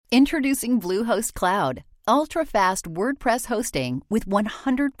Introducing Bluehost Cloud, ultra-fast WordPress hosting with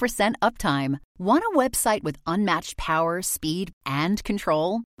 100% uptime. Want a website with unmatched power, speed, and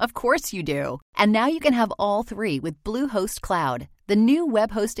control? Of course you do. And now you can have all three with Bluehost Cloud, the new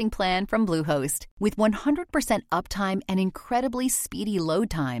web hosting plan from Bluehost. With 100% uptime and incredibly speedy load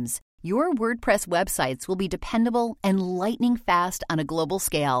times, your WordPress websites will be dependable and lightning fast on a global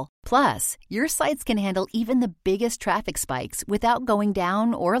scale. Plus, your sites can handle even the biggest traffic spikes without going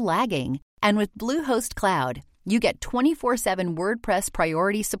down or lagging. And with Bluehost Cloud, you get 24/7 WordPress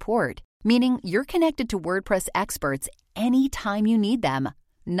priority support, meaning you're connected to WordPress experts anytime you need them.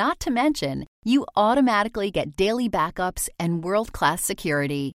 Not to mention, you automatically get daily backups and world-class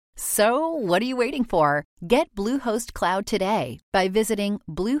security. So, what are you waiting for? Get Bluehost Cloud today by visiting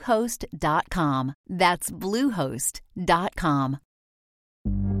Bluehost.com. That's Bluehost.com.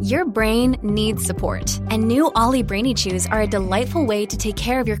 Your brain needs support, and new Ollie Brainy Chews are a delightful way to take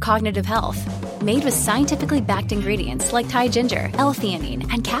care of your cognitive health. Made with scientifically backed ingredients like Thai ginger,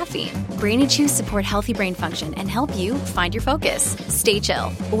 L-theanine, and caffeine, Brainy Chews support healthy brain function and help you find your focus, stay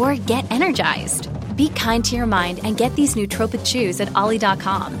chill, or get energized. Be kind to your mind and get these nootropic chews at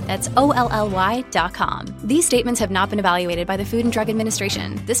Ollie.com. That's OLLY.com. These statements have not been evaluated by the Food and Drug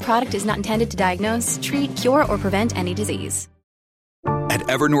Administration. This product is not intended to diagnose, treat, cure, or prevent any disease. At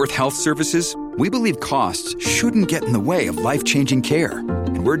Evernorth Health Services, we believe costs shouldn't get in the way of life-changing care,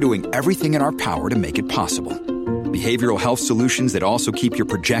 and we're doing everything in our power to make it possible. Behavioral health solutions that also keep your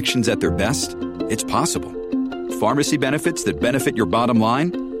projections at their best? It's possible. Pharmacy benefits that benefit your bottom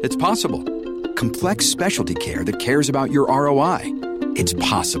line? It's possible. Complex specialty care that cares about your ROI? It's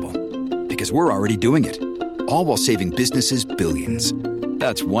possible. Because we're already doing it. All while saving businesses billions.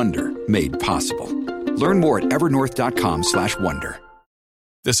 That's Wonder made possible. Learn more at evernorth.com/wonder.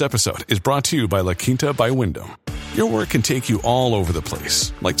 This episode is brought to you by La Quinta by Wyndham. Your work can take you all over the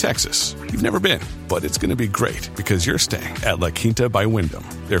place, like Texas. You've never been, but it's going to be great because you're staying at La Quinta by Wyndham.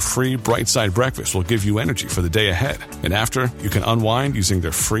 Their free Bright Side breakfast will give you energy for the day ahead. And after, you can unwind using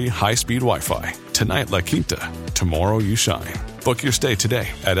their free high-speed Wi-Fi. Tonight, La Quinta. Tomorrow, you shine. Book your stay today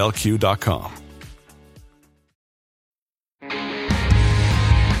at LQ.com.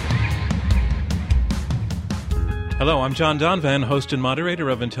 Hello, I'm John Donvan, host and moderator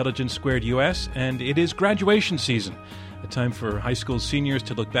of Intelligence Squared US, and it is graduation season, a time for high school seniors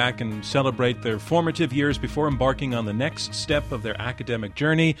to look back and celebrate their formative years before embarking on the next step of their academic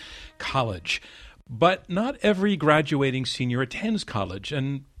journey, college. But not every graduating senior attends college,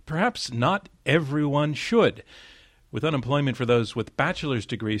 and perhaps not everyone should. With unemployment for those with bachelor's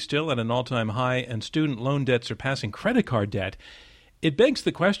degrees still at an all-time high and student loan debt surpassing credit card debt, it begs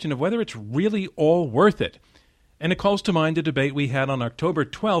the question of whether it's really all worth it. And it calls to mind a debate we had on October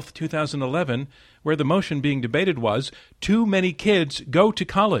 12, 2011, where the motion being debated was, too many kids go to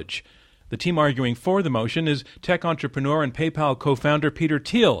college. The team arguing for the motion is tech entrepreneur and PayPal co-founder Peter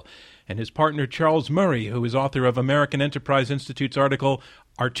Thiel and his partner Charles Murray, who is author of American Enterprise Institute's article,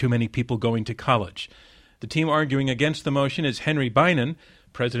 Are Too Many People Going to College? The team arguing against the motion is Henry Beynon,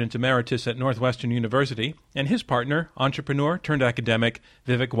 President Emeritus at Northwestern University, and his partner, entrepreneur turned academic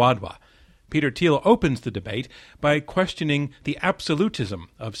Vivek Wadhwa. Peter Thiel opens the debate by questioning the absolutism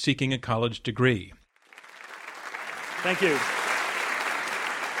of seeking a college degree. Thank you.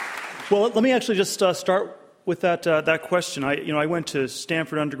 Well, let me actually just start with that question. I went to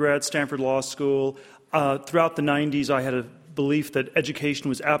Stanford undergrad, Stanford Law School. Throughout the 90s, I had a belief that education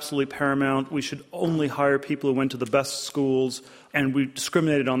was absolutely paramount. We should only hire people who went to the best schools, and we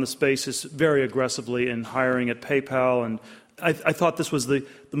discriminated on this basis very aggressively in hiring at PayPal, and I thought this was the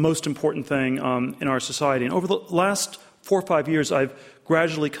most important thing in our society. And over the last 4 or 5 years, I've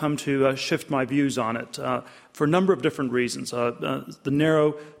gradually come to shift my views on it for a number of different reasons. The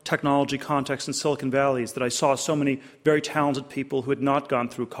narrow technology context in Silicon Valley is that I saw so many very talented people who had not gone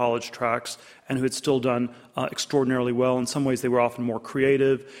through college tracks and who had still done extraordinarily well. In some ways, they were often more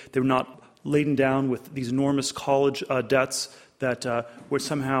creative. They were not laden down with these enormous college debts that were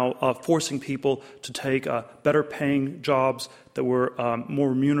somehow forcing people to take better-paying jobs that were more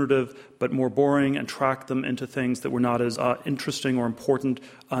remunerative but more boring and track them into things that were not as interesting or important,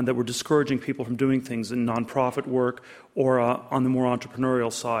 that were discouraging people from doing things in nonprofit work or on the more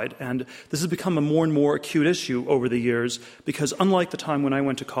entrepreneurial side. And this has become a more and more acute issue over the years because unlike the time when I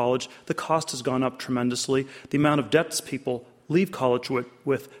went to college, the cost has gone up tremendously. The amount of debts people leave college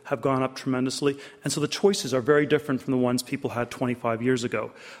with have gone up tremendously, and so the choices are very different from the ones people had 25 years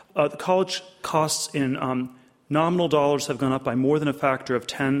ago. The college costs in nominal dollars have gone up by more than a factor of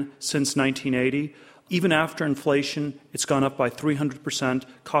 10 since 1980. Even after inflation, it's gone up by 300%,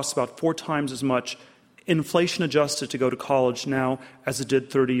 costs about 4 times as much inflation adjusted to go to college now as it did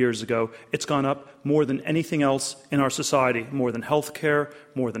 30 years ago. It's gone up more than anything else in our society, more than health care,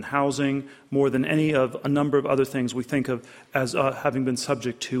 more than housing, more than any of a number of other things we think of as having been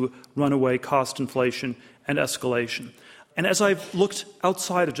subject to runaway cost inflation and escalation. And as I've looked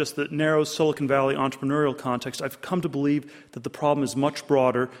outside of just the narrow Silicon Valley entrepreneurial context, I've come to believe that the problem is much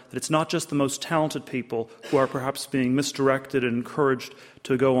broader, that it's not just the most talented people who are perhaps being misdirected and encouraged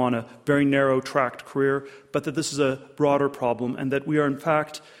to go on a very narrow-tracked career, but that this is a broader problem and that we are, in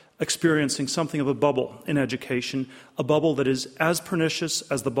fact, experiencing something of a bubble in education, a bubble that is as pernicious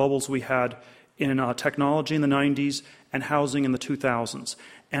as the bubbles we had in technology in the 90s and housing in the 2000s.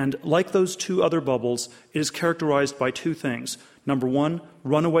 And like those two other bubbles, it is characterized by two things. Number one,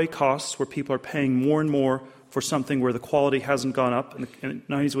 runaway costs, where people are paying more and more for something where the quality hasn't gone up. In the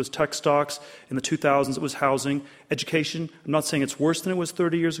 90s, it was tech stocks. In the 2000s, it was housing. Education, I'm not saying it's worse than it was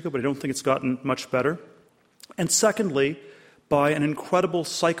 30 years ago, but I don't think it's gotten much better. And secondly, by an incredible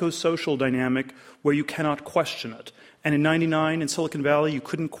psychosocial dynamic where you cannot question it. And in 99, in Silicon Valley, you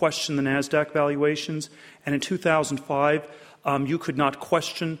couldn't question the NASDAQ valuations. And in 2005, you could not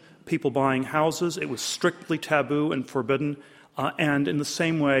question people buying houses. It was strictly taboo and forbidden. And in the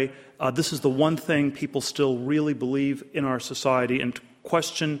same way, this is the one thing people still really believe in our society. And to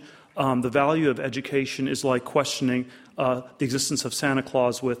question the value of education is like questioning the existence of Santa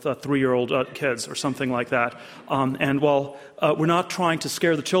Claus with 3-year-old kids or something like that. And while we're not trying to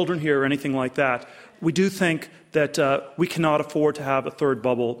scare the children here or anything like that, we do think that we cannot afford to have a third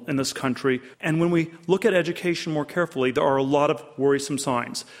bubble in this country. And when we look at education more carefully, there are a lot of worrisome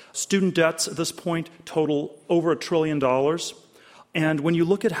signs. Student debts at this point total over $1 trillion. And when you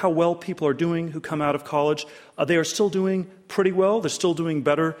look at how well people are doing who come out of college, they are still doing pretty well. They're still doing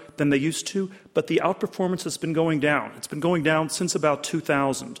better than they used to. But the outperformance has been going down. It's been going down since about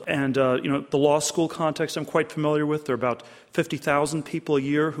 2000. And, the law school context I'm quite familiar with. There are about 50,000 people a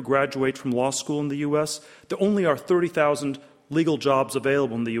year who graduate from law school in the U.S. There only are 30,000 legal jobs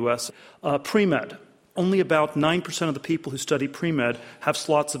available in the U.S. Pre-med. Only about 9% of the people who study pre-med have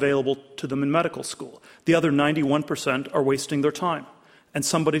slots available to them in medical school. The other 91% are wasting their time. And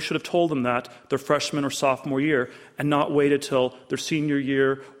somebody should have told them that their freshman or sophomore year and not waited till their senior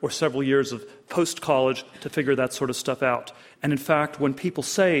year or several years of post-college to figure that sort of stuff out. And in fact, when people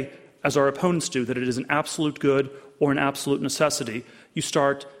say, as our opponents do, that it is an absolute good or an absolute necessity, you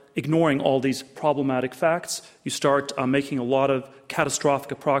start ignoring all these problematic facts. You start making a lot of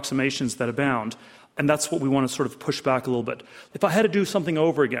catastrophic approximations that abound. And that's what we want to sort of push back a little bit. If I had to do something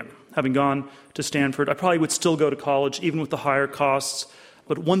over again, having gone to Stanford, I probably would still go to college, even with the higher costs.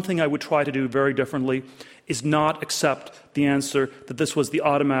 But one thing I would try to do very differently is not accept the answer that this was the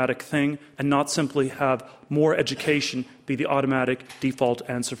automatic thing and not simply have more education be the automatic default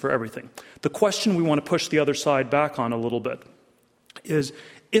answer for everything. The question we want to push the other side back on a little bit is,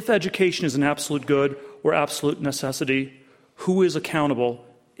 if education is an absolute good or absolute necessity, who is accountable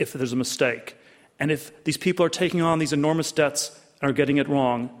if there's a mistake? And if these people are taking on these enormous debts and are getting it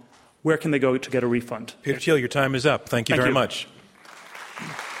wrong, where can they go to get a refund? Peter Thiel, your time is up. Thank you very much.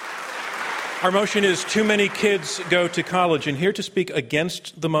 Our motion is too many kids go to college. And here to speak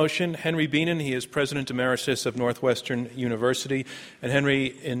against the motion, Henry Bienen. He is President Emeritus of Northwestern University. And Henry,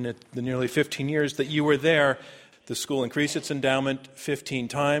 in the nearly 15 years that you were there, the school increased its endowment 15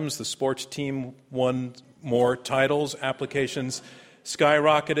 times. The sports team won more titles. Applications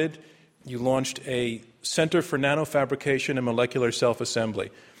skyrocketed. You launched a Center for Nanofabrication and Molecular Self-Assembly.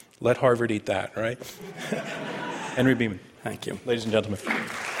 Let Harvard eat that, right? Henry Bienen. Thank you. Ladies and gentlemen.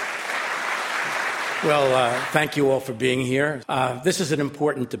 Well, thank you all for being here. This is an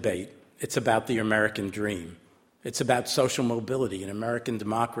important debate. It's about the American dream. It's about social mobility and American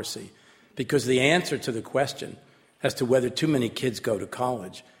democracy. Because the answer to the question as to whether too many kids go to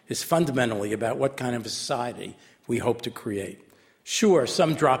college is fundamentally about what kind of a society we hope to create. Sure,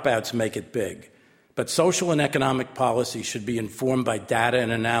 some dropouts make it big, but social and economic policy should be informed by data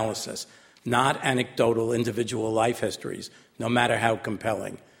and analysis, not anecdotal individual life histories, no matter how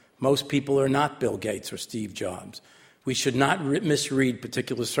compelling. Most people are not Bill Gates or Steve Jobs. We should not misread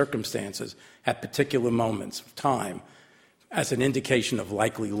particular circumstances at particular moments of time as an indication of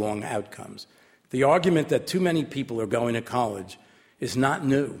likely long outcomes. The argument that too many people are going to college is not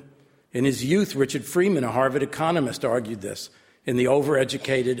new. In his youth, Richard Freeman, a Harvard economist, argued this in The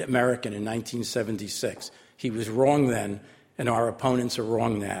Overeducated American in 1976. He was wrong then, and our opponents are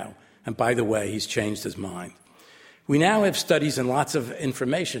wrong now. And by the way, he's changed his mind. We now have studies and lots of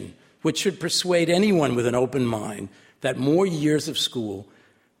information which should persuade anyone with an open mind that more years of school,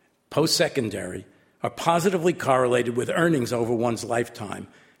 post-secondary, are positively correlated with earnings over one's lifetime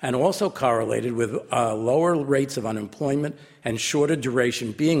and also correlated with lower rates of unemployment and shorter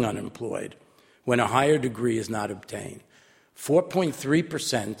duration being unemployed when a higher degree is not obtained.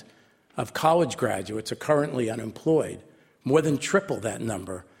 4.3% of college graduates are currently unemployed, more than triple that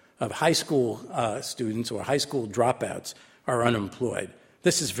number of high school students or high school dropouts are unemployed.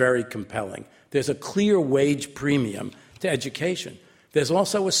 This is very compelling. There's a clear wage premium to education. There's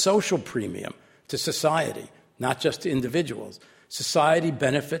also a social premium to society, not just to individuals. Society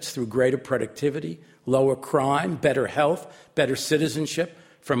benefits through greater productivity, lower crime, better health, better citizenship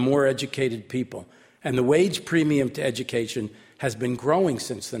from more educated people. And the wage premium to education has been growing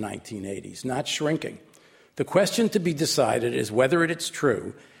since the 1980s, not shrinking. The question to be decided is whether it's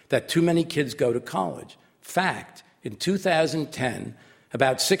true that too many kids go to college. Fact, in 2010,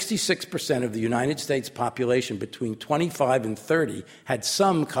 about 66% of the United States population between 25 and 30 had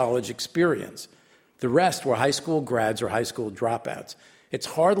some college experience. The rest were high school grads or high school dropouts. It's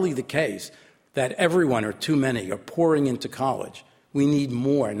hardly the case that everyone or too many are pouring into college. We need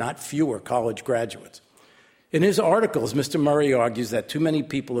more, not fewer, college graduates. In his articles, Mr. Murray argues that too many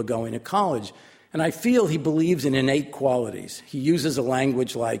people are going to college, and I feel he believes in innate qualities. He uses a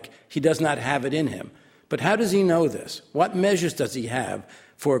language like, he does not have it in him. But how does he know this? What measures does he have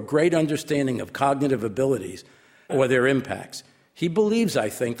for a great understanding of cognitive abilities or their impacts? He believes, I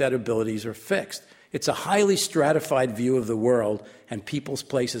think, that abilities are fixed. It's a highly stratified view of the world and people's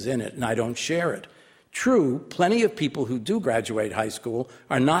places in it, and I don't share it. True, plenty of people who do graduate high school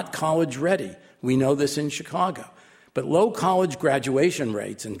are not college ready. We know this in Chicago. But low college graduation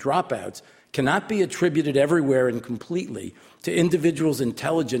rates and dropouts cannot be attributed everywhere and completely to individuals'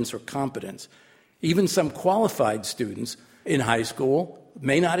 intelligence or competence. Even some qualified students in high school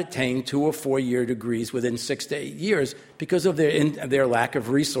may not attain 2 or 4 year degrees within 6 to 8 years because of their lack of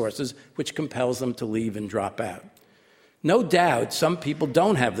resources, which compels them to leave and drop out. No doubt some people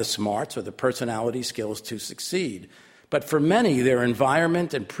don't have the smarts or the personality skills to succeed, but for many, their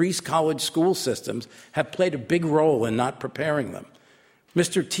environment and pre-college school systems have played a big role in not preparing them.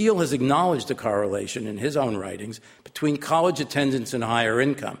 Mr. Thiel has acknowledged the correlation in his own writings between college attendance and higher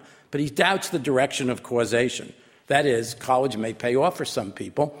income, but he doubts the direction of causation. That is, college may pay off for some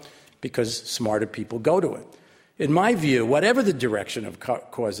people because smarter people go to it. In my view, whatever the direction of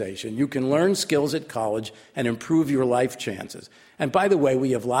causation, you can learn skills at college and improve your life chances. And by the way,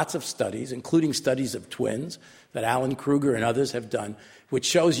 we have lots of studies, including studies of twins that Alan Kruger and others have done, which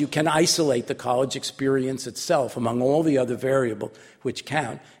shows you can isolate the college experience itself among all the other variables which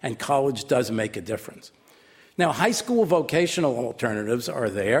count, and college does make a difference. Now, high school vocational alternatives are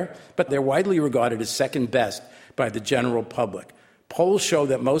there, but they're widely regarded as second best by the general public. Polls show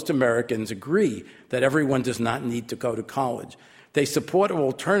that most Americans agree that everyone does not need to go to college. They support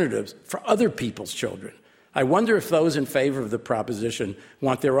alternatives for other people's children. I wonder if those in favor of the proposition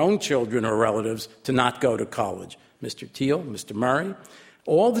want their own children or relatives to not go to college. Mr. Thiel, Mr. Murray,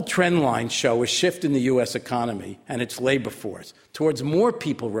 all the trend lines show a shift in the U.S. economy and its labor force towards more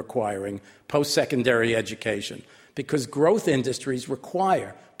people requiring post-secondary education because growth industries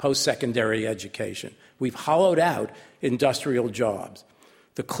require post-secondary education. We've hollowed out industrial jobs.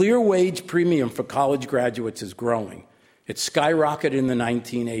 The clear wage premium for college graduates is growing. It skyrocketed in the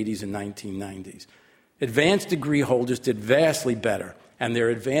 1980s and 1990s. Advanced degree holders did vastly better, and their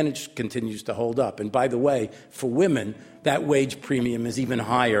advantage continues to hold up. And by the way, for women, that wage premium is even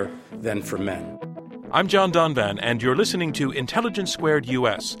higher than for men. I'm John Donvan, and you're listening to Intelligence Squared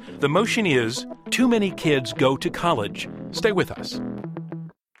US. The motion is, too many kids go to college. Stay with us.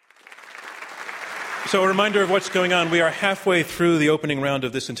 So a reminder of what's going on. We are halfway through the opening round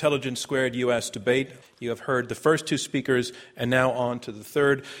of this Intelligence Squared U.S. debate. You have heard the first two speakers, and now on to the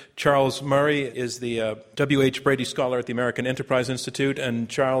third. Charles Murray is the W.H. Brady Scholar at the American Enterprise Institute. And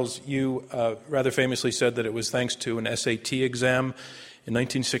Charles, you rather famously said that it was thanks to an SAT exam in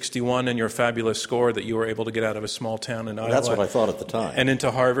 1961 and your fabulous score that you were able to get out of a small town in Iowa. That's what I thought at the time. And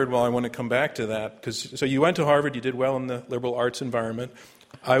into Harvard. Well, I want to come back to that. So you went to Harvard. You did well in the liberal arts environment.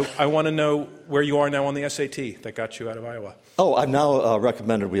 I want to know where you are now on the SAT that got you out of Iowa. Oh, I've now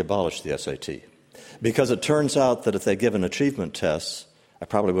recommended we abolish the SAT because it turns out that if they give an achievement test, I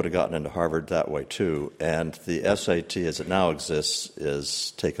probably would have gotten into Harvard that way too. And the SAT as it now exists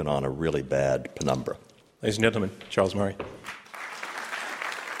is taken on a really bad penumbra. Ladies and gentlemen, Charles Murray.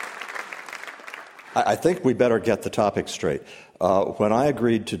 I think we better get the topic straight. When I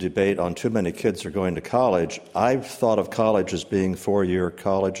agreed to debate on too many kids are going to college, I thought of college as being 4-year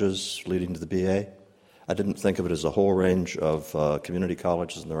colleges leading to the BA. I didn't think of it as a whole range of community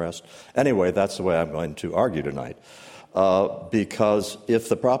colleges and the rest. Anyway, that's the way I'm going to argue tonight. Because if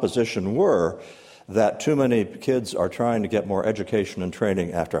the proposition were that too many kids are trying to get more education and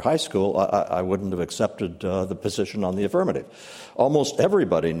training after high school, I wouldn't have accepted the position on the affirmative. Almost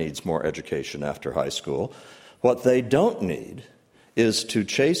everybody needs more education after high school. What they don't need is to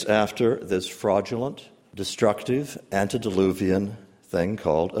chase after this fraudulent, destructive, antediluvian thing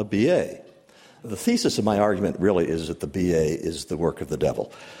called a BA. The thesis of my argument really is that the BA is the work of the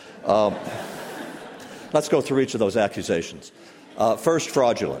devil. Let's go through each of those accusations. First,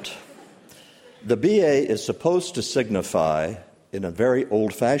 fraudulent. The BA is supposed to signify, in a very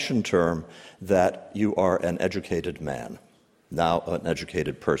old-fashioned term, that you are an educated man, now an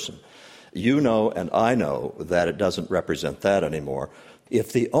educated person. You know and I know that it doesn't represent that anymore.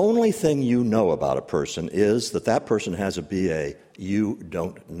 If the only thing you know about a person is that that person has a BA, you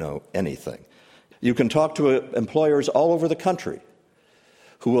don't know anything. You can talk to employers all over the country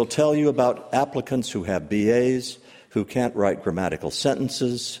who will tell you about applicants who have BAs, who can't write grammatical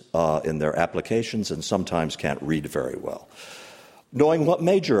sentences in their applications and sometimes can't read very well. Knowing what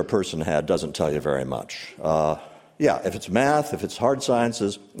major a person had doesn't tell you very much. If it's math, if it's hard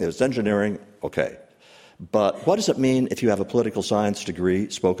sciences, if it's engineering, okay. But what does it mean if you have a political science degree,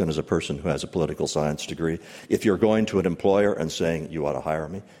 spoken as a person who has a political science degree? If you're going to an employer and saying, you ought to hire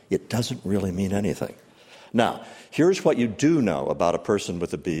me, it doesn't really mean anything. Now, here's what you do know about a person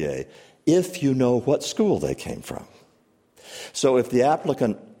with a BA, if you know what school they came from. So if the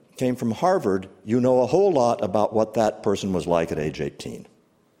applicant came from Harvard, you know a whole lot about what that person was like at age 18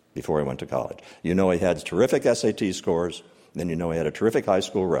 before he went to college. You know he had terrific SAT scores, then you know he had a terrific high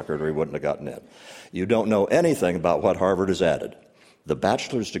school record or he wouldn't have gotten in. You don't know anything about what Harvard has added. The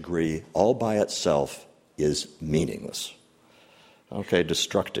bachelor's degree all by itself is meaningless. Okay,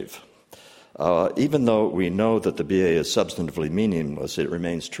 destructive. Even though we know that the BA is substantively meaningless, it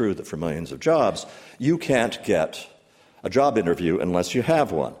remains true that for millions of jobs, you can't get a job interview unless you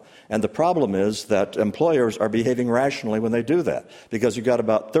have one. And the problem is that employers are behaving rationally when they do that, because you've got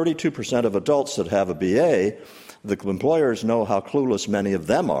about 32% of adults that have a BA. The employers know how clueless many of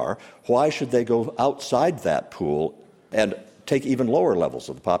them are. Why should they go outside that pool and take even lower levels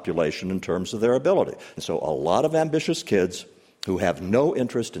of the population in terms of their ability? And so a lot of ambitious kids who have no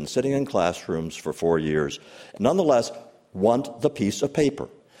interest in sitting in classrooms for 4 years, nonetheless want the piece of paper.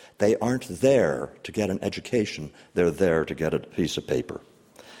 They aren't there to get an education. They're there to get a piece of paper.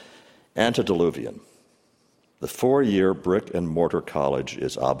 Antediluvian. The 4-year brick-and-mortar college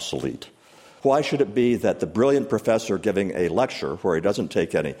is obsolete. Why should it be that the brilliant professor giving a lecture where he doesn't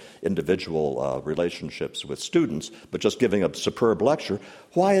take any individual relationships with students, but just giving a superb lecture,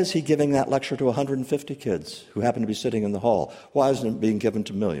 why is he giving that lecture to 150 kids who happen to be sitting in the hall? Why isn't it being given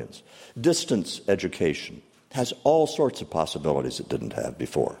to millions? Distance education has all sorts of possibilities it didn't have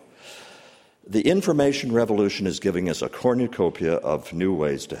before. The information revolution is giving us a cornucopia of new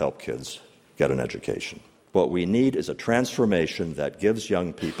ways to help kids get an education. What we need is a transformation that gives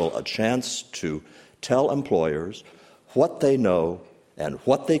young people a chance to tell employers what they know and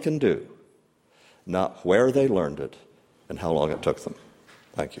what they can do, not where they learned it and how long it took them.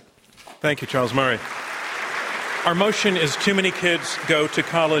 Thank you. Thank you, Charles Murray. Our motion is too many kids go to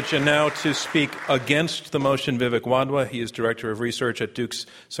college, and now to speak against the motion, Vivek Wadhwa. He is Director of Research at Duke's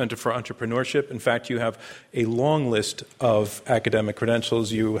Center for Entrepreneurship. In fact, you have a long list of academic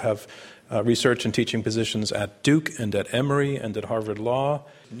credentials. You have research and teaching positions at Duke and at Emory and at Harvard Law.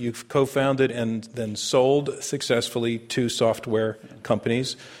 You've co-founded and then sold successfully 2 software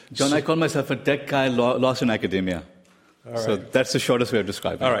companies. John, I call myself a tech guy lost in academia. All right. So that's the shortest way of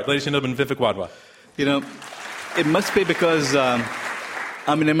describing it. All right, ladies and gentlemen, Vivek Wadhwa. You know, it must be because I'm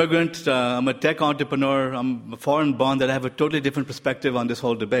an immigrant, I'm a tech entrepreneur, I'm foreign born, that I have a totally different perspective on this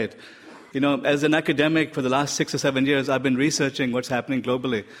whole debate. You know, as an academic for the last 6 or 7 years, I've been researching what's happening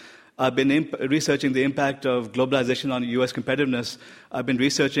globally. I've been researching the impact of globalization on U.S. competitiveness. I've been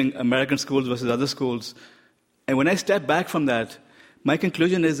researching American schools versus other schools. And when I step back from that, my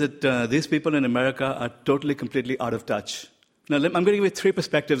conclusion is that these people in America are totally, completely out of touch. Now, I'm going to give you 3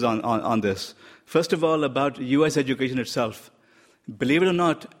 perspectives on this. First of all, about U.S. education itself. Believe it or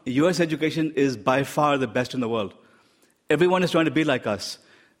not, U.S. education is by far the best in the world. Everyone is trying to be like us.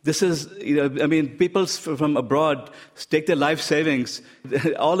 This is, people from abroad take their life savings,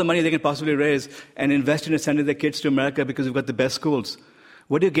 all the money they can possibly raise, and invest in sending their kids to America because we've got the best schools.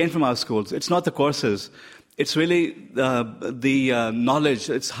 What do you gain from our schools? It's not the courses. It's really the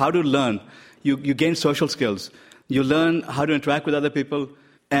knowledge. It's how to learn. You gain social skills. You learn how to interact with other people.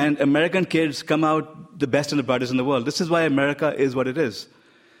 And American kids come out the best and the brightest in the world. This is why America is what it is.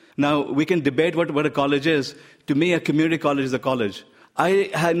 Now, we can debate what a college is. To me, a community college is a college.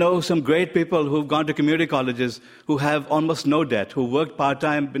 I know some great people who've gone to community colleges who have almost no debt, who worked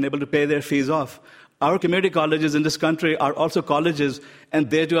part-time, been able to pay their fees off. Our community colleges in this country are also colleges,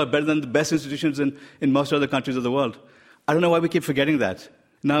 and they too are better than the best institutions in most other countries of the world. I don't know why we keep forgetting that.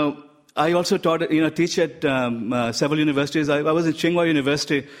 Now, I also teach at several universities. I was at Tsinghua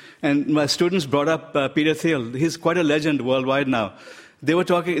University, and my students brought up Peter Thiel. He's quite a legend worldwide now.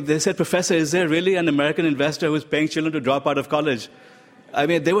 They said, Professor, is there really an American investor who's paying children to drop out of college? I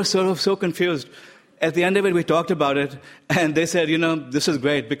mean, they were so confused. At the end of it, we talked about it, and they said, this is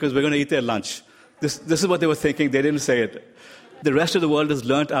great because we're going to eat their lunch. This is what they were thinking. They didn't say it. The rest of the world has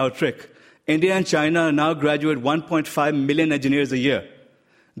learnt our trick. India and China now graduate 1.5 million engineers a year.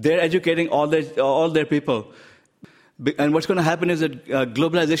 They're educating all their people. And what's going to happen is that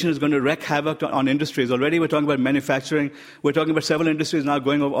globalization is going to wreak havoc on industries. Already we're talking about manufacturing. We're talking about several industries now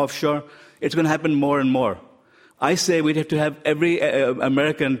going offshore. It's going to happen more and more. I say we'd have to have every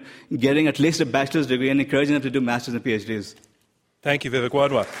American getting at least a bachelor's degree and encouraging them to do masters and PhDs. Thank you, Vivek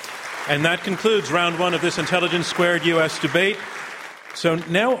Wadhwa. And that concludes round one of this Intelligence Squared U.S. debate. So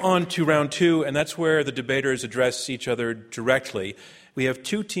now on to round two, and that's where the debaters address each other directly. We have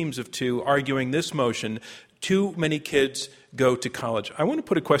two teams of two arguing this motion: too many kids go to college. I want to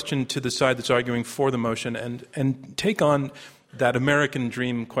put a question to the side that's arguing for the motion and take on that American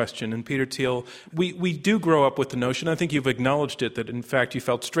dream question. And Peter Thiel, we do grow up with the notion, I think you've acknowledged it, that in fact you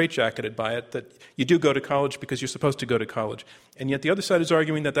felt straitjacketed by it, that you do go to college because you're supposed to go to college. And yet the other side is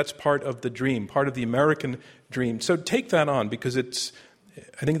arguing that that's part of the dream, part of the American dream. So take that on, because I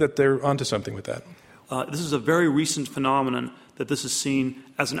think that they're onto something with that. This is a very recent phenomenon that this is seen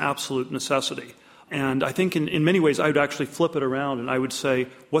as an absolute necessity. And I think in many ways I would actually flip it around and I would say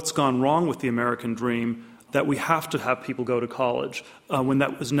what's gone wrong with the American dream, that we have to have people go to college when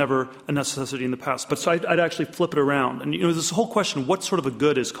that was never a necessity in the past. But so I'd actually flip it around. And this whole question, what sort of a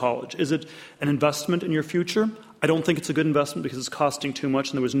good is college? Is it an investment in your future? I don't think it's a good investment because it's costing too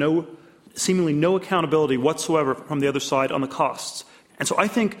much, and there was seemingly no accountability whatsoever from the other side on the costs. And so I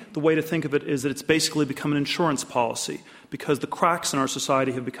think the way to think of it is that it's basically become an insurance policy because the cracks in our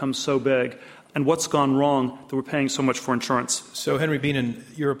society have become so big. And what's gone wrong that we're paying so much for insurance? So, Henry Bienen,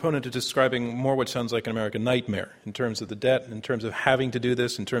 your opponent is describing more what sounds like an American nightmare in terms of the debt, in terms of having to do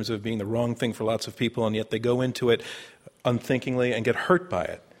this, in terms of being the wrong thing for lots of people, and yet they go into it unthinkingly and get hurt by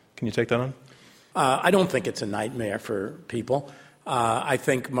it. Can you take that on? I don't think it's a nightmare for people. I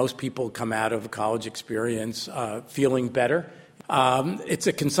think most people come out of a college experience feeling better. It's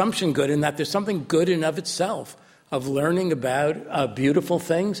a consumption good in that there's something good in of itself, of learning about beautiful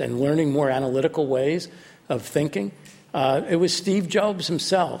things and learning more analytical ways of thinking. It was Steve Jobs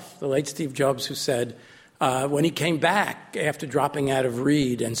himself, the late Steve Jobs, who said when he came back after dropping out of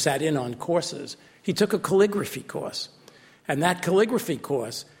Reed and sat in on courses, he took a calligraphy course. And that calligraphy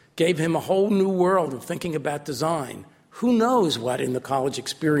course gave him a whole new world of thinking about design. Who knows what in the college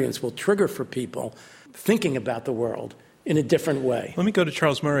experience will trigger for people thinking about the world in a different way. Let me go to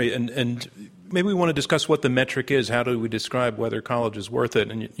Charles Murray, and maybe we want to discuss what the metric is. How do we describe whether college is worth it?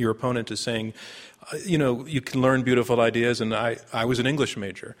 And your opponent is saying, you can learn beautiful ideas, and I was an English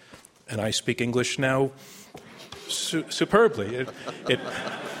major, and I speak English now superbly.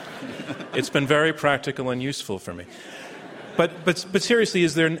 It's been very practical and useful for me. But seriously,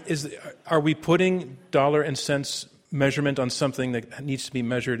 are we putting dollar and cents measurement on something that needs to be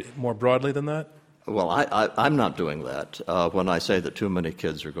measured more broadly than that? Well, I'm not doing that. When I say that too many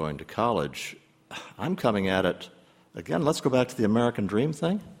kids are going to college, I'm coming at it, again, let's go back to the American dream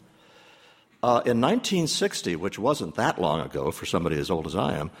thing. In 1960, which wasn't that long ago for somebody as old as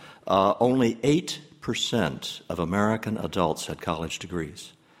I am, only 8% of American adults had college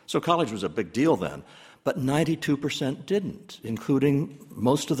degrees. So college was a big deal then. But 92% didn't, including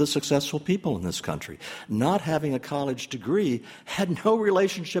most of the successful people in this country. Not having a college degree had no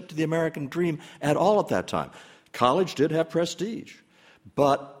relationship to the American dream at all at that time. College did have prestige,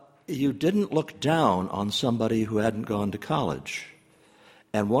 but you didn't look down on somebody who hadn't gone to college.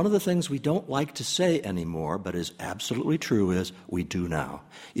 And one of the things we don't like to say anymore, but is absolutely true, is we do now.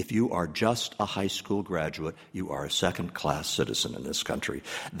 If you are just a high school graduate, you are a second-class citizen in this country.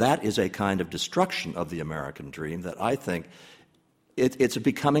 That is a kind of destruction of the American dream that I think it's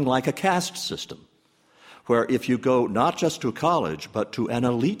becoming like a caste system, where if you go not just to college, but to an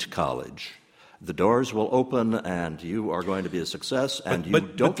elite college, the doors will open and you are going to be a success, and you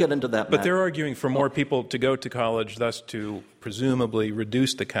don't get into that. But they're arguing for more people to go to college, thus to presumably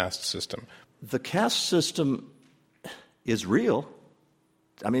reduce the caste system. The caste system is real.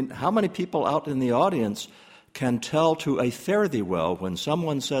 I mean, how many people out in the audience can tell to a fare-thee-well when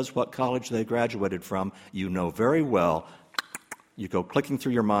someone says what college they graduated from, you know very well You go clicking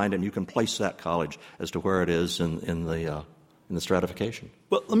through your mind, and you can place that college as to where it is in the stratification.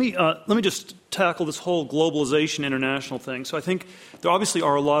 Well, let me just tackle this whole globalization international thing. So I think there obviously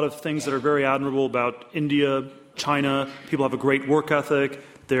are a lot of things that are very admirable about India, China. People have a great work ethic.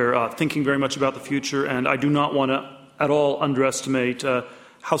 They're thinking very much about the future, and I do not want to at all underestimate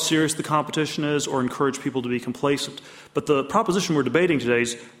how serious the competition is or encourage people to be complacent. But the proposition we're debating today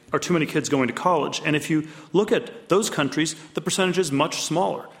is, are too many kids going to college? And if you look at those countries, the percentage is much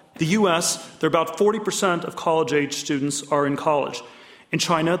smaller. The U.S., there are about 40% of college-age students are in college. In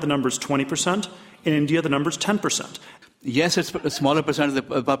China, the number is 20%. In India, the number is 10%. Yes, it's a smaller percent of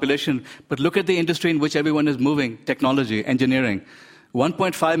the population, but look at the industry in which everyone is moving, technology, engineering.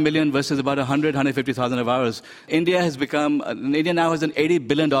 1.5 million versus about 150,000 of ours. India now has an $80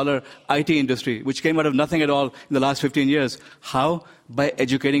 billion IT industry, which came out of nothing at all in the last 15 years. How? By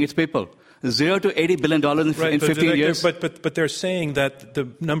educating its people. $0 to $80 billion in 15 years. But they're saying that the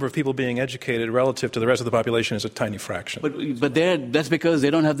number of people being educated relative to the rest of the population is a tiny fraction. But that's because they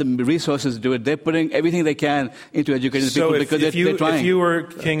don't have the resources to do it. They're putting everything they can into educating people because they're trying. If you were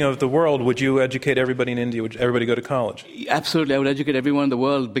king of the world, would you educate everybody in India? Would everybody go to college? Absolutely. I would educate everyone in the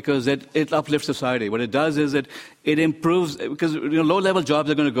world because it uplifts society. What it does is it improves, because low-level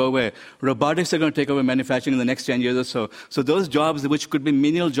jobs are going to go away. Robotics are going to take over manufacturing in the next 10 years or so. So those jobs, which could be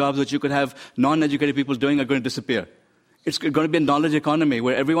menial jobs, which you could have non-educated people doing, are going to disappear. It's going to be a knowledge economy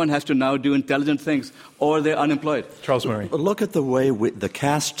where everyone has to now do intelligent things or they're unemployed. Charles Murray. Look at the way the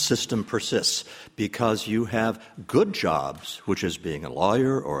caste system persists, because you have good jobs, which is being a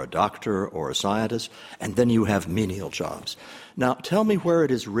lawyer or a doctor or a scientist, and then you have menial jobs. Now, tell me where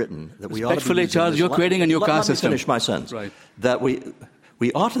it is written that we ought to be Respectfully, Charles, you're creating a new caste system. Let me finish my sentence. Right. That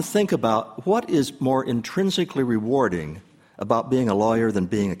we ought to think about what is more intrinsically rewarding about being a lawyer than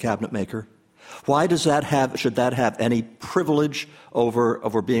being a cabinet maker. Why should that have any privilege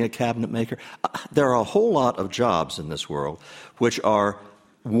over being a cabinet maker? There are a whole lot of jobs in this world which are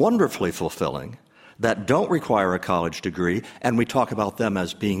wonderfully fulfilling, that don't require a college degree, and we talk about them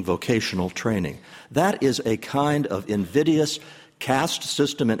as being vocational training. That is a kind of invidious caste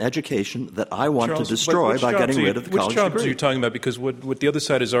system in education that I want to destroy by getting rid of the college degree. Which jobs are you talking about? Because what the other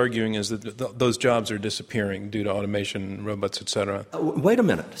side is arguing is that those jobs are disappearing due to automation, robots, et cetera. Wait a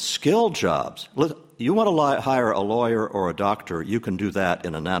minute. Skilled jobs. You want to hire a lawyer or a doctor, you can do that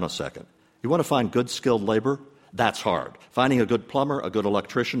in a nanosecond. You want to find good skilled labor? That's hard. Finding a good plumber, a good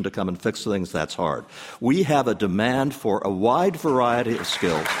electrician to come and fix things, that's hard. We have a demand for a wide variety of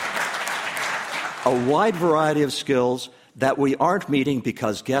skills. That we aren't meeting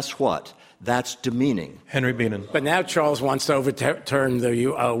because guess what? That's demeaning. Henry Bienen. But now Charles wants to overturn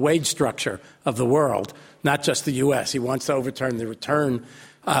the wage structure of the world, not just the U.S. He wants to overturn the return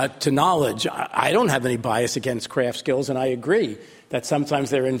to knowledge. I don't have any bias against craft skills, and I agree that sometimes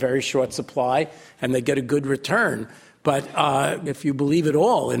they're in very short supply and they get a good return. But if you believe at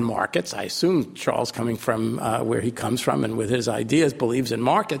all in markets, I assume Charles, coming from where he comes from and with his ideas, believes in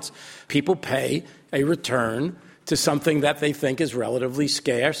markets, people pay a return to something that they think is relatively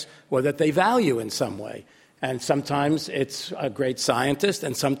scarce or that they value in some way. And sometimes it's a great scientist,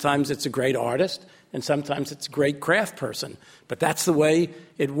 and sometimes it's a great artist, and sometimes it's a great craft person. But that's the way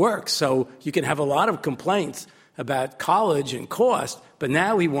it works. So you can have a lot of complaints about college and cost, but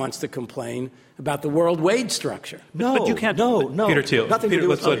now he wants to complain about the world wage structure. But you can't. No. Peter Thiel. Let's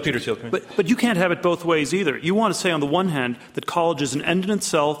let Peter Thiel come in. But you can't have it both ways either. You want to say on the one hand that college is an end in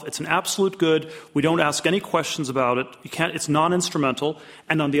itself, it's an absolute good, we don't ask any questions about it, it's non-instrumental,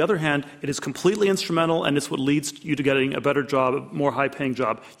 and on the other hand, it is completely instrumental and it's what leads you to getting a better job, a more high-paying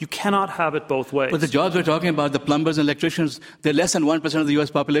job. You cannot have it both ways. But the jobs we're talking about, the plumbers and electricians, they're less than 1% of the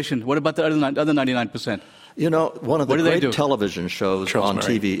U.S. population. What about the other 99%? You know, one of the great television shows on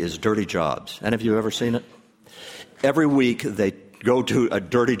TV is Dirty Jobs. And have you ever seen it? Every week they go to a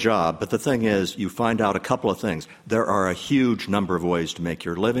dirty job, but the thing is, you find out a couple of things. There are a huge number of ways to make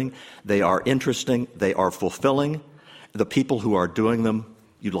your living. They are interesting. They are fulfilling. The people who are doing them,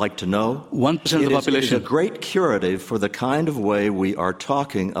 you'd like to know. 1% of the population. It is a great curative for the kind of way we are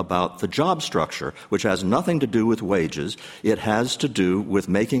talking about the job structure, which has nothing to do with wages. It has to do with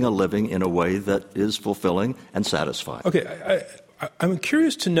making a living in a way that is fulfilling and satisfying. Okay, I'm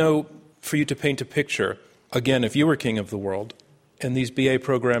curious to know, for you to paint a picture, again, if you were king of the world, and these BA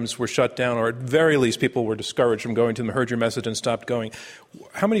programs were shut down, or at very least people were discouraged from going to them, heard your message and stopped going,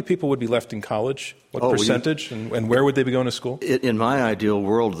 how many people would be left in college? What percentage? And where would they be going to school? In my ideal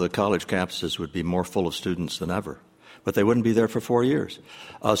world, the college campuses would be more full of students than ever. But they wouldn't be there for 4 years.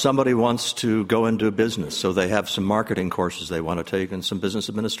 Somebody wants to go into business, so they have some marketing courses they want to take and some business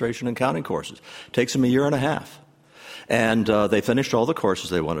administration and accounting courses. It takes them a year and a half. And they finished all the courses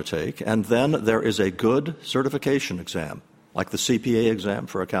they want to take. And then there is a good certification exam, like the CPA exam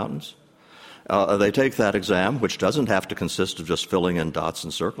for accountants. They take that exam, which doesn't have to consist of just filling in dots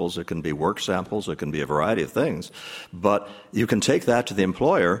and circles. It can be work samples. It can be a variety of things. But you can take that to the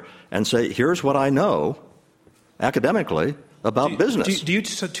employer and say, here's what I know academically about business. Do you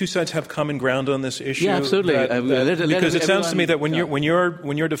two sides have common ground on this issue? Yeah, absolutely. Because it sounds to me that when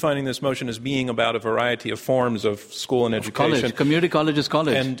you're defining this motion as being about a variety of forms of school and education, college, community college is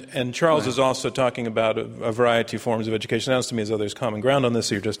college, and Charles is also talking about a variety of forms of education. It sounds to me as though there's common ground on this.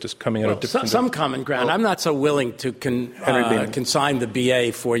 So you're just coming out of different. Some common ground. I'm not so willing to consign the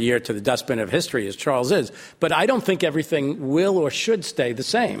BA 4-year to the dustbin of history as Charles is, but I don't think everything will or should stay the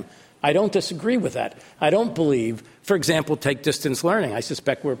same. I don't disagree with that. I don't believe, for example, take distance learning. I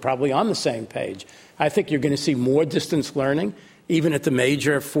suspect we're probably on the same page. I think you're going to see more distance learning, even at the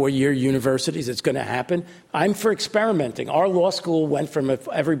major 4-year universities. It's going to happen. I'm for experimenting. Our law school went from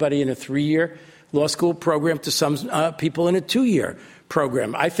everybody in a 3-year law school program to some people in a 2-year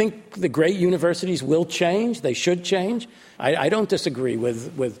program. I think the great universities will change. They should change. I don't disagree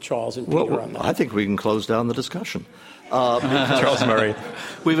with Charles and Peter on that. I think we can close down the discussion. Charles Murray.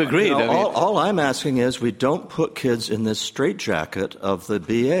 We've agreed. All I'm asking is we don't put kids in this straitjacket of the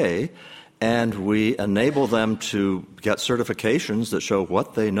BA, and we enable them to get certifications that show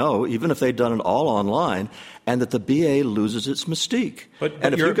what they know, even if they've done it all online, and that the BA loses its mystique.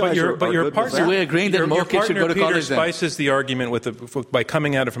 But your partner, we're agreeing that more kids should go to college. Peter spices the argument by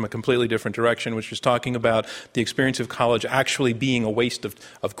coming at it from a completely different direction, which is talking about the experience of college actually being a waste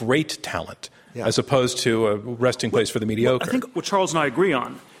of great talent. Yeah. As opposed to a resting place for the mediocre. I think what Charles and I agree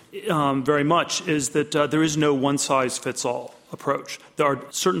on very much is that there is no one-size-fits-all approach. There are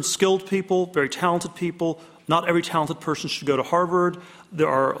certain skilled people, very talented people. Not every talented person should go to Harvard. There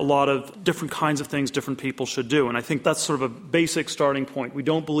are a lot of different kinds of things different people should do. And I think that's sort of a basic starting point. We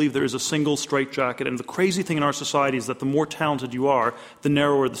don't believe there is a single straitjacket. And the crazy thing in our society is that the more talented you are, the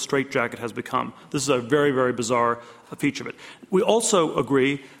narrower the straitjacket has become. This is a very, very bizarre feature of it. We also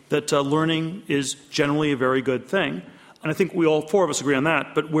agree that learning is generally a very good thing. And I think we all four of us agree on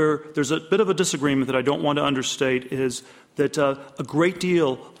that. But where there's a bit of a disagreement that I don't want to understate is that a great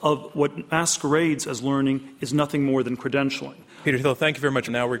deal of what masquerades as learning is nothing more than credentialing. Peter Thiel, thank you very much.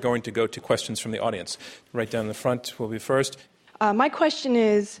 Now we're going to go to questions from the audience. Right down the front will be first. My question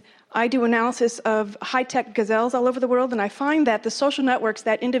is, I do analysis of high-tech gazelles all over the world, and I find that the social networks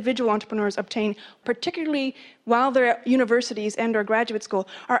that individual entrepreneurs obtain, particularly while they're at universities and or graduate school,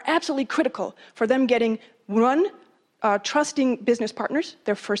 are absolutely critical for them getting, one, trusting business partners,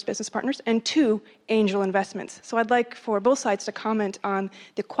 their first business partners, and 2, angel investments. So I'd like for both sides to comment on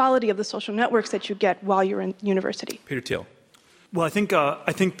the quality of the social networks that you get while you're in university. Peter Thiel. Well, I think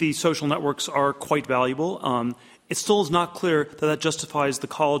the social networks are quite valuable. It still is not clear that justifies the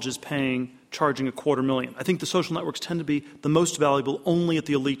colleges charging $250,000. I think the social networks tend to be the most valuable only at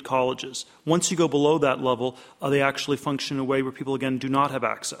the elite colleges. Once you go below that level, they actually function in a way where people, again, do not have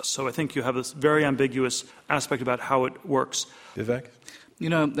access. So I think you have this very ambiguous aspect about how it works. Vivek?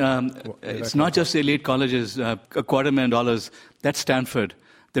 It's not just the elite colleges, $250,000. That's Stanford.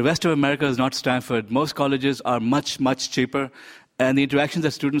 The rest of America is not Stanford. Most colleges are much, much cheaper, and the interactions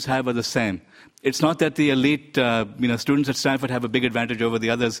that students have are the same. It's not that the elite, students at Stanford have a big advantage over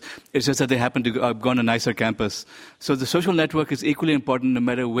the others. It's just that they happen to go on a nicer campus. So the social network is equally important no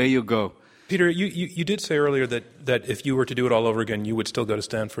matter where you go. Peter, you did say earlier that if you were to do it all over again, you would still go to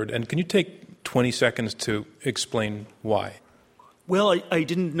Stanford. And can you take 20 seconds to explain why? Well, I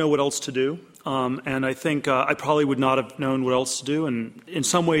didn't know what else to do. And I think I probably would not have known what else to do. And in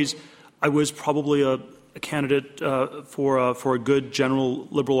some ways, I was probably a candidate for a good general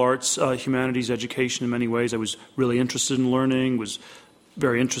liberal arts, humanities education in many ways. I was really interested in learning, was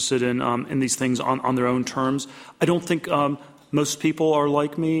very interested in these things on their own terms. I don't think most people are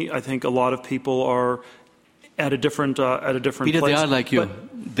like me. I think a lot of people are at a different Peter, place. They are like you.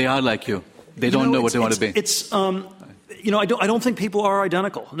 They are like you. They don't know what they want to be. I don't think people are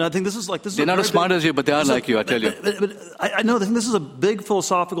identical. And I think this is. They're not as smart as you, but they are like you, I tell you. But I think this is a big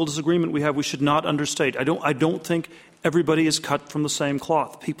philosophical disagreement we have. We should not understate. I don't think everybody is cut from the same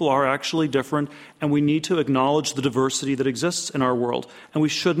cloth. People are actually different, and we need to acknowledge the diversity that exists in our world. And we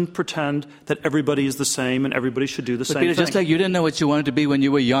shouldn't pretend that everybody is the same and everybody should do the same Peter, thing. Just like you didn't know what you wanted to be when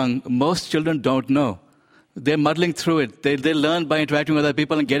you were young, most children don't know. They're muddling through it. They learn by interacting with other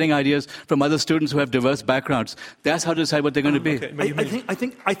people and getting ideas from other students who have diverse backgrounds. That's how to decide what they're going to be. Okay. I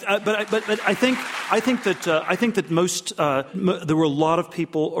think that most there were a lot of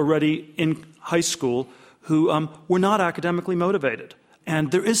people already in high school who were not academically motivated.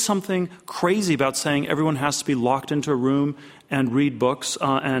 And there is something crazy about saying everyone has to be locked into a room and read books,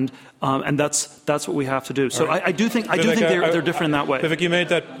 and that's what we have to do. So right. I do think they're different in that way. Vivek,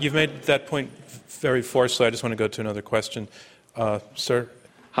 you've made that point very forcefully. I just want to go to another question, sir.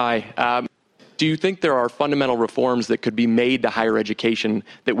 Hi. Do you think there are fundamental reforms that could be made to higher education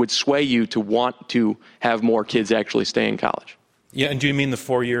that would sway you to want to have more kids actually stay in college? Yeah, and do you mean the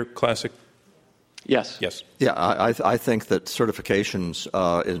 4-year classic? Yes. Yes. Yeah, I think that certifications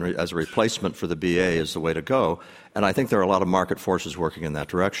as a replacement for the BA is the way to go, and I think there are a lot of market forces working in that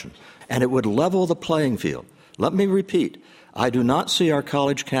direction. And it would level the playing field. Let me repeat. I do not see our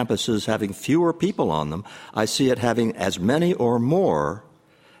college campuses having fewer people on them. I see it having as many or more,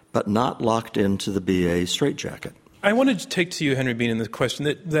 but not locked into the BA straitjacket. I wanted to take to you, Henry Bean, in the question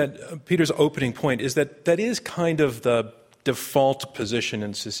that Peter's opening point is that is kind of the default position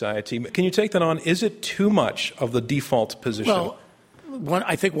in society. Can you take that on? Is it too much of the default position? Well,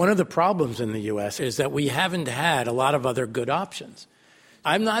 I think one of the problems in the U.S. is that we haven't had a lot of other good options.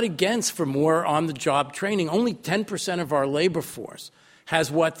 I'm not against for more on-the-job training. Only 10% of our labor force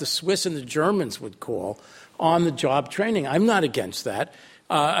has what the Swiss and the Germans would call on-the-job training. I'm not against that.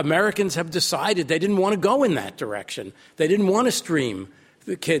 Americans have decided they didn't want to go in that direction. They didn't want to stream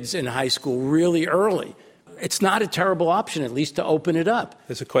the kids in high school really early. It's not a terrible option, at least to open it up.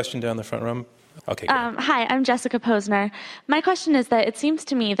 There's a question down the front row. Okay. Hi, I'm Jessica Posner. My question is that it seems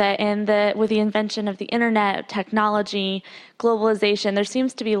to me that with the invention of the internet, technology, globalization, there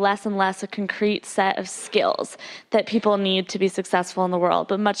seems to be less and less a concrete set of skills that people need to be successful in the world,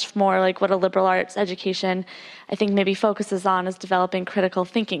 but much more like what a liberal arts education, I think, maybe focuses on is developing critical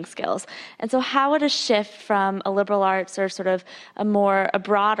thinking skills. And so how would a shift from a liberal arts or sort of a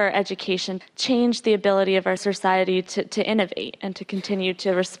broader education change the ability of our society to innovate and to continue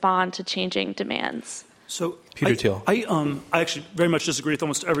to respond to changing demands? So Peter Thiel. I actually very much disagree with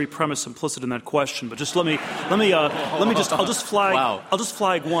almost every premise implicit in that question. But just I'll just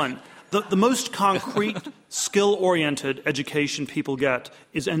flag one. The most concrete, skill-oriented education people get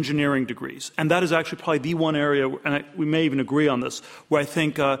is engineering degrees, and that is actually probably the one area, and we may even agree on this, where I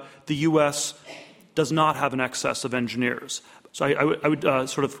think the U.S. does not have an excess of engineers. So I would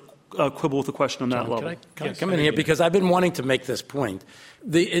sort of quibble with the question on that level. Can I come in here? Because I've been wanting to make this point.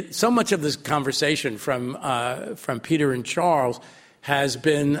 So much of this conversation from Peter and Charles has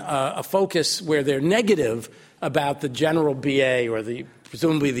been a focus where they're negative about the general BA or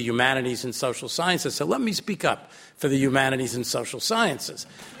presumably the humanities and social sciences. So let me speak up for the humanities and social sciences.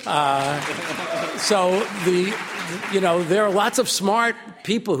 There are lots of smart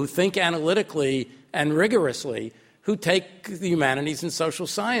people who think analytically and rigorously who take the humanities and social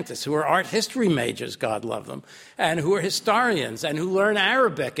sciences, who are art history majors, God love them, and who are historians, and who learn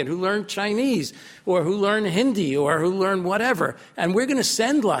Arabic, and who learn Chinese, or who learn Hindi, or who learn whatever. And we're going to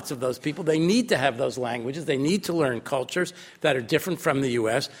send lots of those people. They need to have those languages. They need to learn cultures that are different from the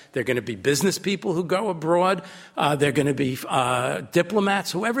U.S. They're going to be business people who go abroad. They're going to be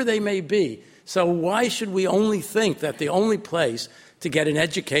diplomats, whoever they may be. So why should we only think that the only place to get an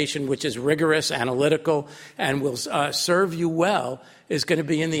education which is rigorous, analytical, and will serve you well is going to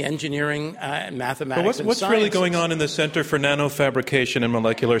be in the engineering and mathematics and what's really going on in the Center for Nanofabrication and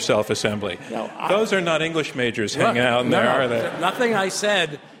Molecular Self-Assembly? Those are not English majors hanging out in there, are they? Nothing I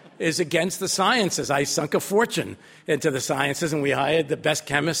said is against the sciences. I sunk a fortune into the sciences, and we hired the best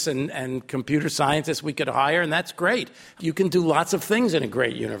chemists and computer scientists we could hire, and that's great. You can do lots of things in a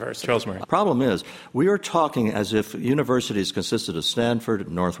great university. Charles Murray. The problem is, we are talking as if universities consisted of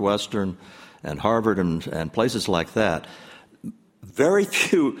Stanford, Northwestern, and Harvard, and places like that. Very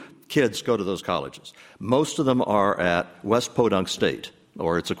few kids go to those colleges. Most of them are at West Podunk State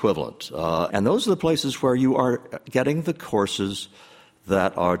or its equivalent. And those are the places where you are getting the courses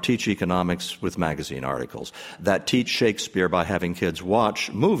that teach economics with magazine articles, that teach Shakespeare by having kids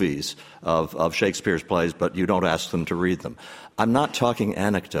watch movies of Shakespeare's plays, but you don't ask them to read them. I'm not talking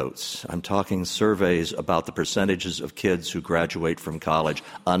anecdotes. I'm talking surveys about the percentages of kids who graduate from college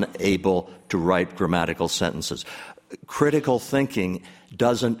unable to write grammatical sentences. Critical thinking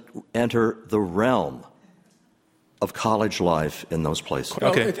doesn't enter the realm of college life in those places.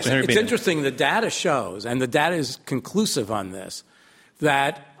 Okay. It's interesting. The data shows, and the data is conclusive on this,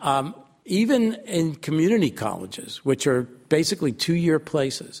 that even in community colleges, which are basically 2-year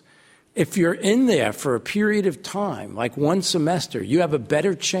places, if you're in there for a period of time, like one semester, you have a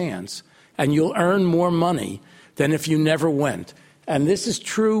better chance and you'll earn more money than if you never went. And this is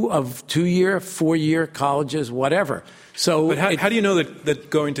true of 2-year, 4-year colleges, whatever. But how do you know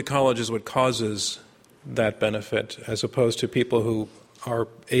that going to college is what causes that benefit, as opposed to people who are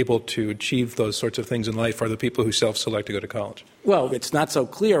able to achieve those sorts of things in life are the people who self-select to go to college? Well, it's not so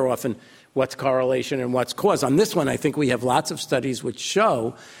clear often what's correlation and what's cause. On this one, I think we have lots of studies which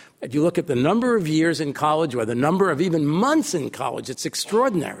show that you look at the number of years in college or the number of even months in college, it's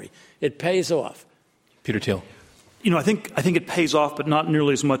extraordinary. It pays off. Peter Thiel. I think it pays off, but not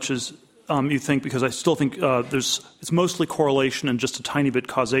nearly as much as you think, because I still think it's mostly correlation and just a tiny bit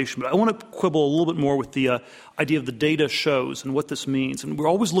causation. But I want to quibble a little bit more with the idea of the data shows and what this means. And we're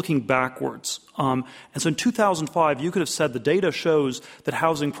always looking backwards. And so in 2005, you could have said the data shows that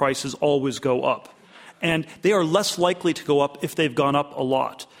housing prices always go up. And they are less likely to go up if they've gone up a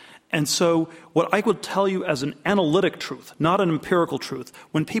lot. And so what I would tell you as an analytic truth, not an empirical truth,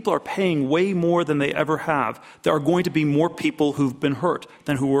 when people are paying way more than they ever have, there are going to be more people who've been hurt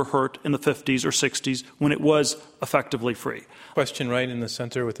than who were hurt in the 50s or 60s when it was effectively free. Question right in the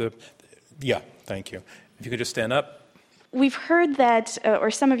center with the... Yeah, thank you. If you could just stand up. We've heard that, or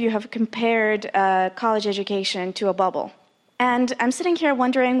some of you have compared college education to a bubble. And I'm sitting here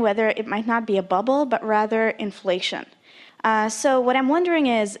wondering whether it might not be a bubble, but rather inflation. So what I'm wondering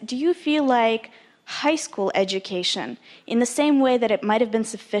is, do you feel like high school education, in the same way that it might have been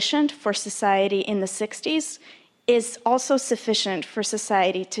sufficient for society in the 60s, is also sufficient for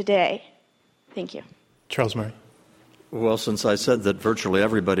society today? Thank you. Charles Murray. Well, since I said that virtually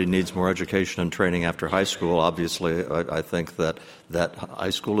everybody needs more education and training after high school, obviously I think that high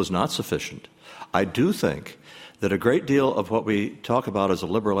school is not sufficient. I do think that a great deal of what we talk about as a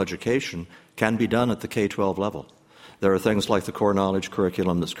liberal education can be done at the K-12 level. There are things like the core knowledge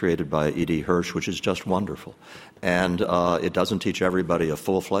curriculum that's created by E.D. Hirsch, which is just wonderful. And it doesn't teach everybody a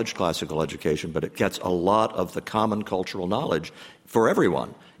full-fledged classical education, but it gets a lot of the common cultural knowledge for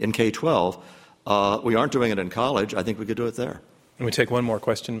everyone in K-12. We aren't doing it in college. I think we could do it there. And we take one more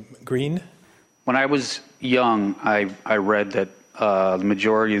question. Green? When I was young, I read that the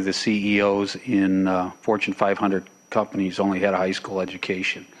majority of the CEOs in Fortune 500 companies only had a high school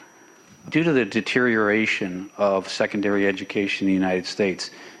education. Due to the deterioration of secondary education in the United States,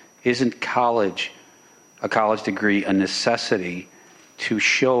 isn't a college degree a necessity to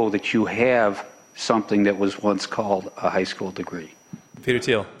show that you have something that was once called a high school degree? Peter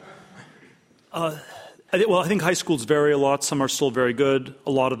Thiel. I think high schools vary a lot. Some are still very good.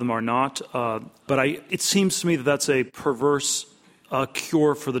 A lot of them are not. But it seems to me that that's a perverse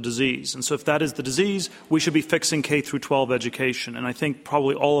cure for the disease. And so if that is the disease, we should be fixing K through 12 education. And I think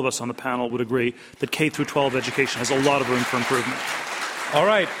probably all of us on the panel would agree that K through 12 education has a lot of room for improvement. All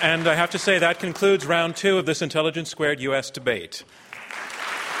right. And I have to say that concludes round 2 of this Intelligence Squared U.S. debate.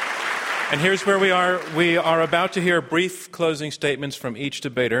 And here's where we are. We are about to hear brief closing statements from each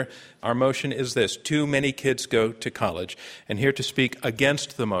debater. Our motion is this: too many kids go to college. And here to speak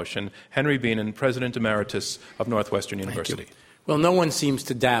against the motion, Henry Bienen, President Emeritus of Northwestern University. Well, no one seems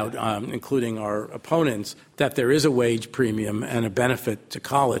to doubt, including our opponents, that there is a wage premium and a benefit to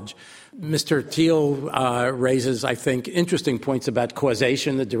college. Mr. Thiel raises, I think, interesting points about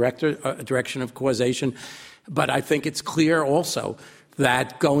causation, the direction of causation. But I think it's clear also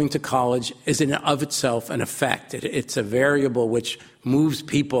that going to college is in and of itself an effect. It's a variable which moves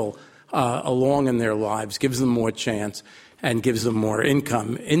people along in their lives, gives them more chance, and gives them more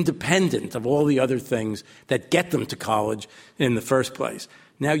income, independent of all the other things that get them to college in the first place.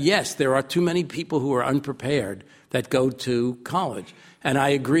 Now, yes, there are too many people who are unprepared that go to college. And I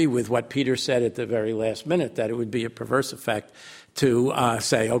agree with what Peter said at the very last minute, that it would be a perverse effect to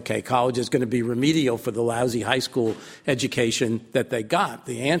say, okay, college is going to be remedial for the lousy high school education that they got.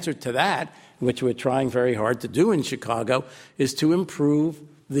 The answer to that, which we're trying very hard to do in Chicago, is to improve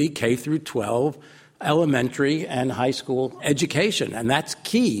the K through 12 elementary and high school education. And that's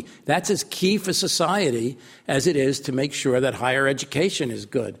key. That's as key for society as it is to make sure that higher education is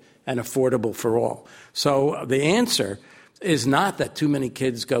good and affordable for all. So the answer is not that too many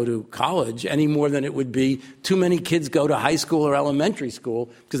kids go to college any more than it would be too many kids go to high school or elementary school,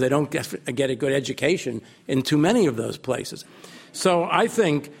 because they don't get a good education in too many of those places. So I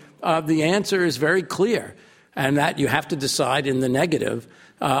think the answer is very clear, and that you have to decide in the negative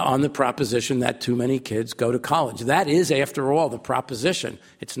on the proposition that too many kids go to college. That is, after all, the proposition.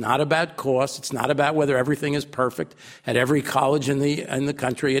 It's not about cost. It's not about whether everything is perfect at every college in the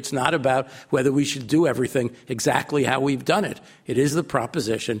country. It's not about whether we should do everything exactly how we've done it. It is the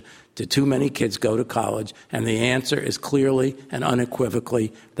proposition, do too many kids go to college? And the answer is clearly and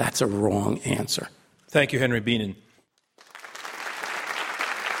unequivocally, that's a wrong answer. Thank you, Henry Bienen.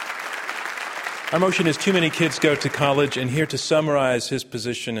 Our motion is too many kids go to college, and here to summarize his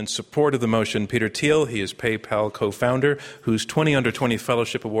position in support of the motion, Peter Thiel. He is PayPal co-founder, whose 20 Under 20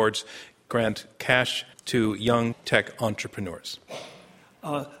 Fellowship Awards grant cash to young tech entrepreneurs.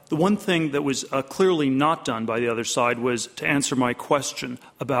 The one thing that was clearly not done by the other side was to answer my question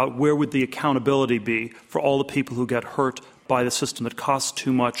about where would the accountability be for all the people who get hurt by the system that costs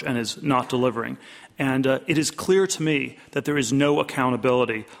too much and is not delivering. And it is clear to me that there is no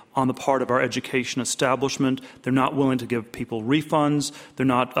accountability on the part of our education establishment. They're not willing to give people refunds. They're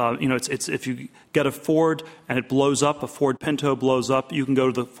not, it's if you get a Ford and it blows up, a Ford Pinto blows up, you can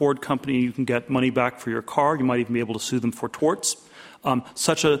go to the Ford company, you can get money back for your car. You might even be able to sue them for torts.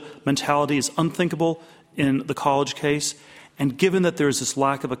 Such a mentality is unthinkable in the college case. And given that there is this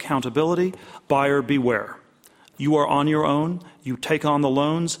lack of accountability, buyer beware. You are on your own. You take on the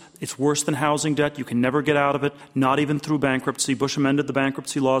loans. It's worse than housing debt. You can never get out of it, not even through bankruptcy. Bush amended the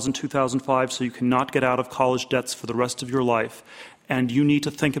bankruptcy laws in 2005, so you cannot get out of college debts for the rest of your life. And you need to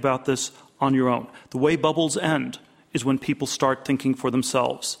think about this on your own. The way bubbles end is when people start thinking for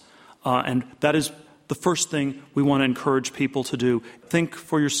themselves. And that is the first thing we want to encourage people to do. Think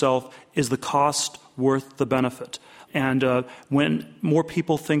for yourself. Is the cost worth the benefit? And when more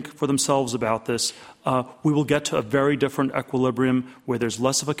people think for themselves about this, we will get to a very different equilibrium where there's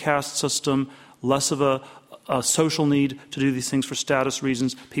less of a caste system, less of a social need to do these things for status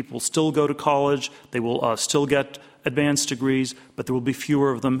reasons. People will still go to college. They will still get advanced degrees, but there will be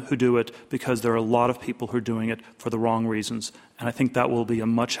fewer of them who do it because there are a lot of people who are doing it for the wrong reasons. And I think that will be a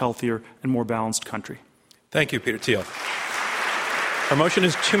much healthier and more balanced country. Thank you, Peter Thiel. Our motion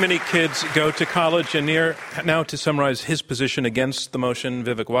is too many kids go to college. And now to summarize his position against the motion,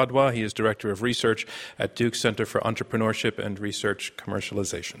 Vivek Wadhwa. He is Director of Research at Duke Center for Entrepreneurship and Research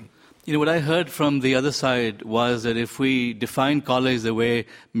Commercialization. You know, what I heard from the other side was that if we define college the way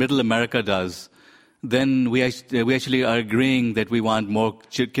Middle America does, then we actually are agreeing that we want more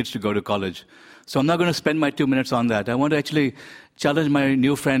kids to go to college. So I'm not going to spend my 2 minutes on that. I want to actually challenge my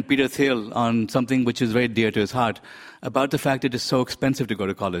new friend Peter Thiel on something which is very dear to his heart, about the fact that it's so expensive to go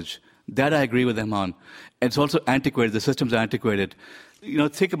to college. That I agree with him on. It's also antiquated. The systems are antiquated. You know,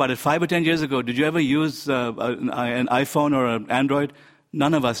 think about it. 5 or 10 years ago, did you ever use an iPhone or an Android?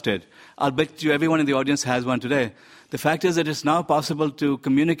 None of us did. I'll bet you everyone in the audience has one today. The fact is that it's now possible to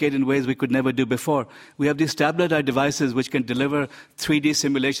communicate in ways we could never do before. We have these tablet-eye devices which can deliver 3D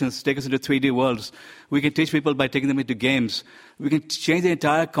simulations, take us into 3D worlds. We can teach people by taking them into games. We can change the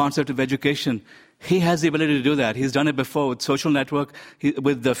entire concept of education. He has the ability to do that. He's done it before with social network.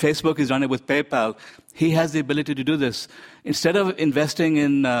 With the Facebook, he's done it with PayPal. He has the ability to do this. Instead of investing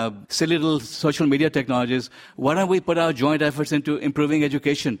in silly little social media technologies, why don't we put our joint efforts into improving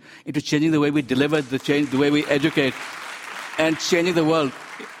education, into changing the way we deliver, the way we educate, and changing the world?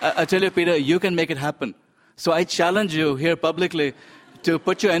 I tell you, Peter, you can make it happen. So I challenge you here publicly to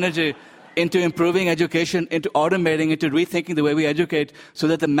put your energy into improving education, into automating, into rethinking the way we educate so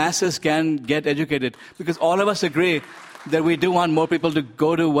that the masses can get educated. Because all of us agree that we do want more people to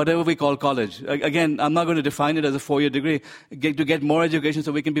go to whatever we call college. Again, I'm not going to define it as a 4-year degree. To get more education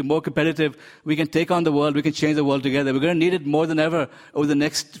so we can be more competitive, we can take on the world, we can change the world together. We're going to need it more than ever over the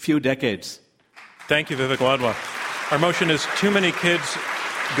next few decades. Thank you, Vivek Wadhwa. Our motion is too many kids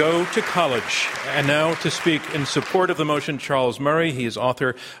go to college. And now to speak in support of the motion, Charles Murray. He is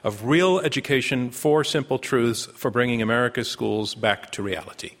author of Real Education, 4 Simple Truths for Bringing America's Schools Back to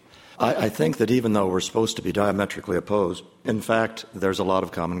Reality. I think that even though we're supposed to be diametrically opposed, in fact, there's a lot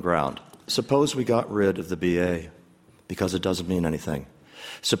of common ground. Suppose we got rid of the BA because it doesn't mean anything.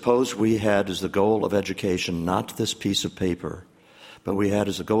 Suppose we had as the goal of education not this piece of paper, but we had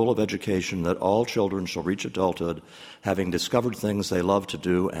as a goal of education that all children shall reach adulthood having discovered things they love to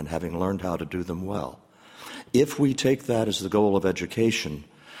do and having learned how to do them well. If we take that as the goal of education,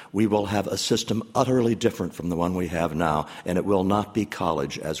 we will have a system utterly different from the one we have now, and it will not be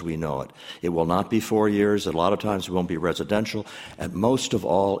college as we know it. It will not be 4 years. A lot of times it won't be residential. And most of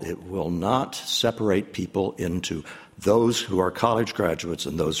all, it will not separate people into those who are college graduates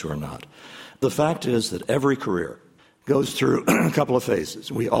and those who are not. The fact is that every career goes through a couple of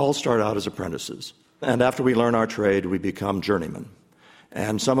phases. We all start out as apprentices. And after we learn our trade, we become journeymen.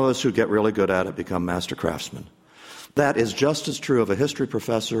 And some of us who get really good at it become master craftsmen. That is just as true of a history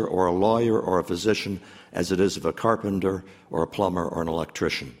professor or a lawyer or a physician as it is of a carpenter or a plumber or an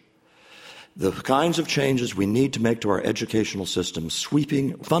electrician. The kinds of changes we need to make to our educational system,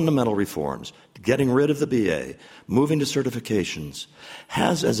 sweeping fundamental reforms, getting rid of the BA, moving to certifications,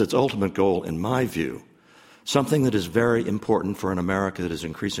 has as its ultimate goal, in my view, something that is very important for an America that is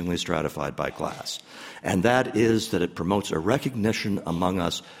increasingly stratified by class. And that is that it promotes a recognition among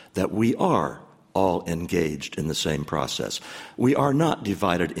us that we are all engaged in the same process. We are not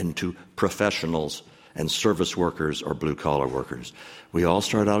divided into professionals and service workers or blue-collar workers. We all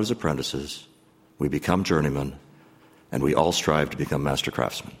start out as apprentices. We become journeymen. and we all strive to become master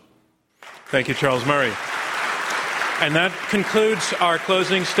craftsmen. Thank you, Charles Murray. And that concludes our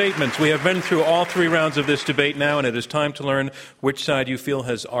closing statements. We have been through all three rounds of this debate now, and it is time to learn which side you feel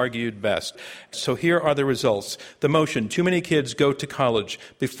has argued best. So here are the results. The motion, too many kids go to college.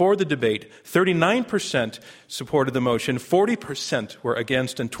 Before the debate, 39% supported the motion, 40% were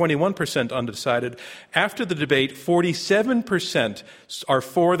against, and 21% undecided. After the debate, 47% are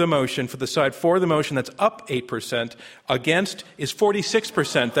for the motion. For the side for the motion, that's up 8%. Against is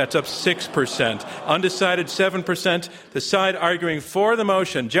 46%. That's up 6%. Undecided, 7%. The side arguing for the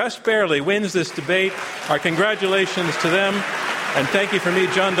motion just barely wins this debate. Our congratulations to them. And thank you from me,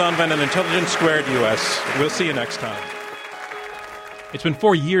 John Donvan, and Intelligence Squared US. We'll see you next time. It's been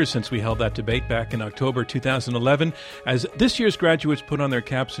 4 years since we held that debate back in October 2011. As this year's graduates put on their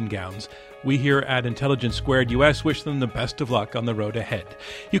caps and gowns, we here at Intelligence Squared US wish them the best of luck on the road ahead.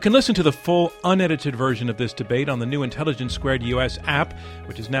 You can listen to the full, unedited version of this debate on the new Intelligence Squared US app,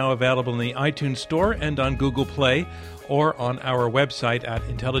 which is now available in the iTunes Store and on Google Play, or on our website at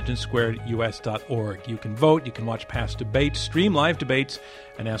intelligencesquaredus.org. You can vote, you can watch past debates, stream live debates,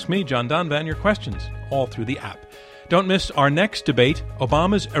 and ask me, John Donvan, your questions, all through the app. Don't miss our next debate.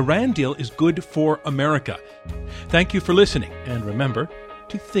 Obama's Iran deal is good for America. Thank you for listening, and remember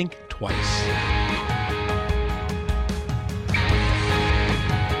to think twice.